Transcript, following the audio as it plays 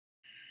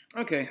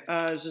Okay,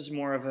 this is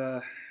more of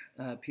a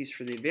piece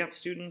for the advanced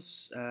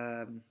students.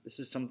 This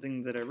is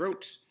something that I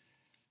wrote.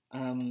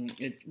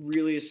 It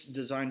really is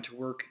designed to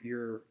work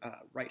your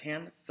right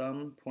hand,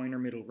 thumb, pointer,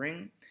 middle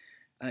ring,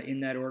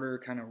 in that order,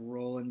 kind of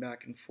rolling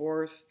back and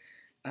forth.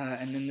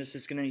 And then this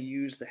is going to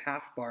use the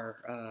half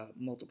bar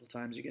multiple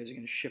times. You guys are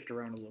going to shift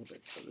around a little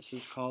bit. So this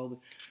is called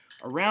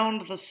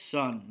Around the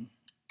Sun.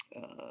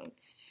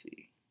 Let's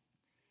see.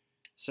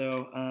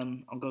 So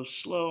I'll go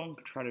slow and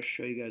try to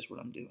show you guys what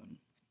I'm doing.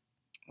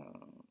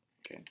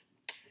 Okay,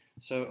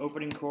 so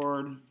opening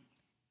chord,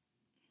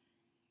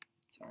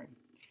 sorry,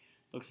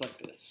 looks like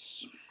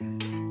this. Okay.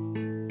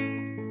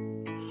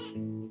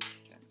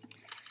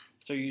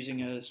 So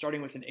using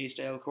starting with an A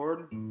style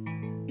chord,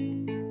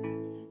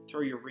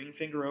 throw your ring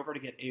finger over to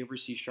get A over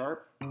C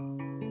sharp,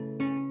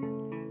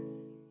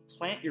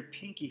 plant your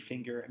pinky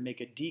finger and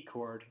make a D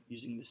chord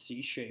using the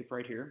C shape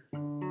right here,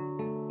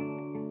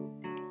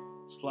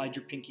 slide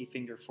your pinky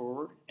finger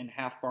forward and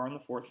half bar on the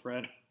 4th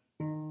fret,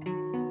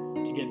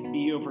 to get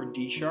B over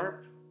D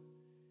sharp,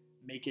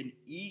 make an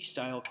E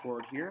style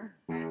chord here,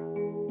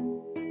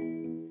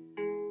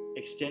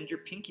 extend your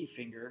pinky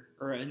finger,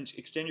 or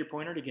extend your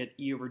pointer to get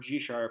E over G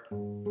sharp,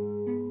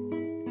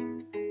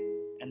 and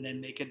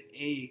then make an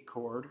A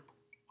chord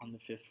on the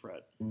 5th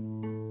fret.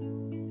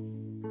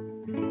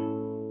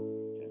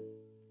 Okay.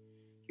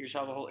 Here's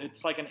how the whole,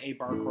 it's like an A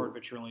bar chord,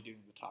 but you're only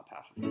doing the top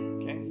half of it.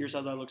 Okay, here's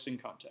how that looks in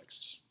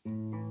context.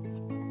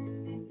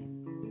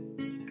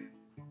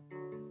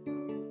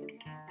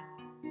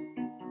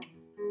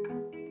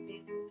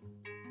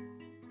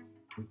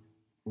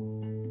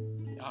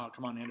 Oh,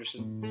 come on,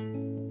 Anderson.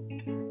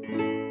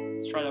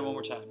 Let's try that one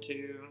more time.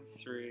 2,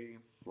 3,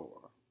 4.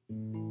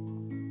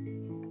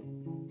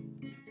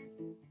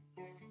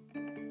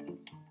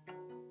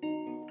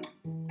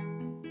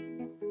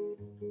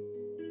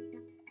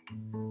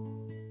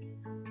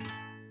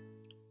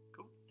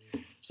 Cool.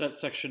 So that's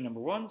section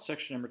number 1.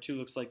 Section number 2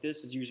 looks like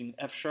this. Is using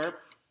F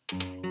sharp.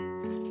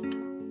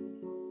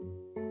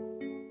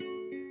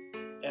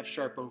 F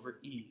sharp over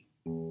E.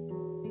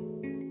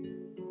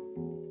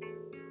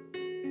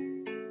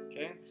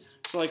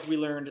 So like we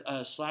learned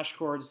slash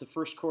chords, the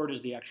first chord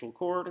is the actual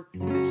chord,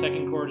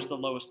 second chord is the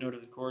lowest note of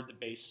the chord, the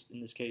bass,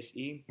 in this case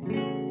E.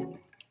 We're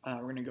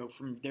going to go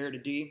from there to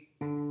D,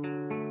 to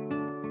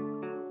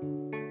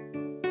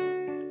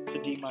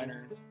D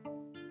minor.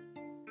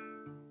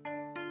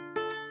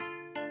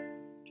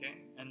 Okay,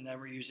 and then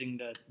we're using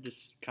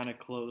this kind of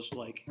closed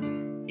like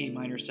A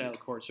minor style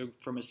chord. So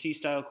from a C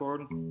style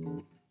chord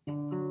to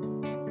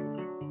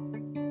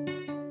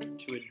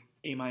an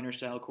A minor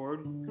style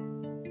chord,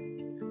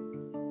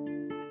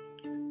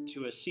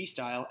 to a C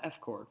style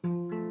F chord.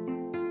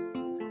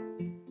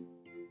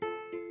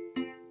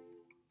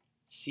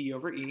 C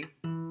over E.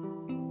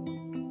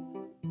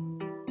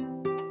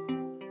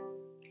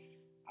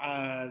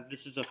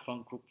 This is a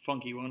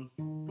funky one.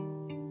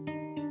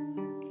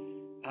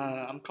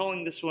 I'm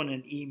calling this one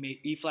an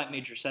E flat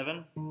major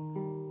 7.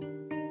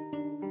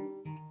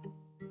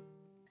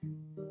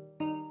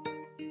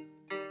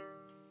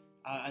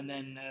 And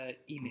then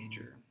E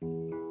major.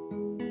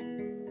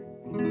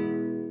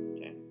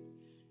 Okay.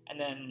 And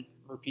then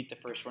repeat the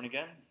first one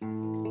again.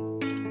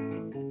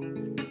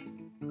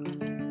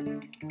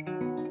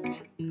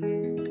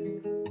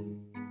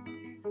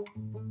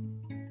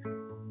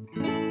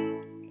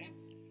 Okay.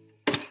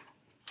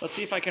 Let's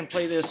see if I can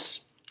play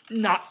this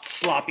not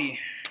sloppy.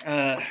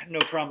 No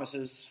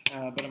promises,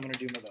 but I'm going to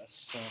do my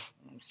best. So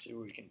let's see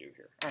what we can do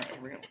here. All right,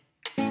 here we go.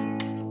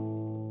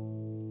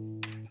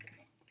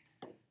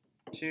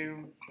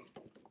 2,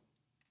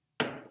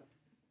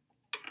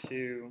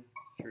 2,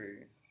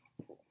 3.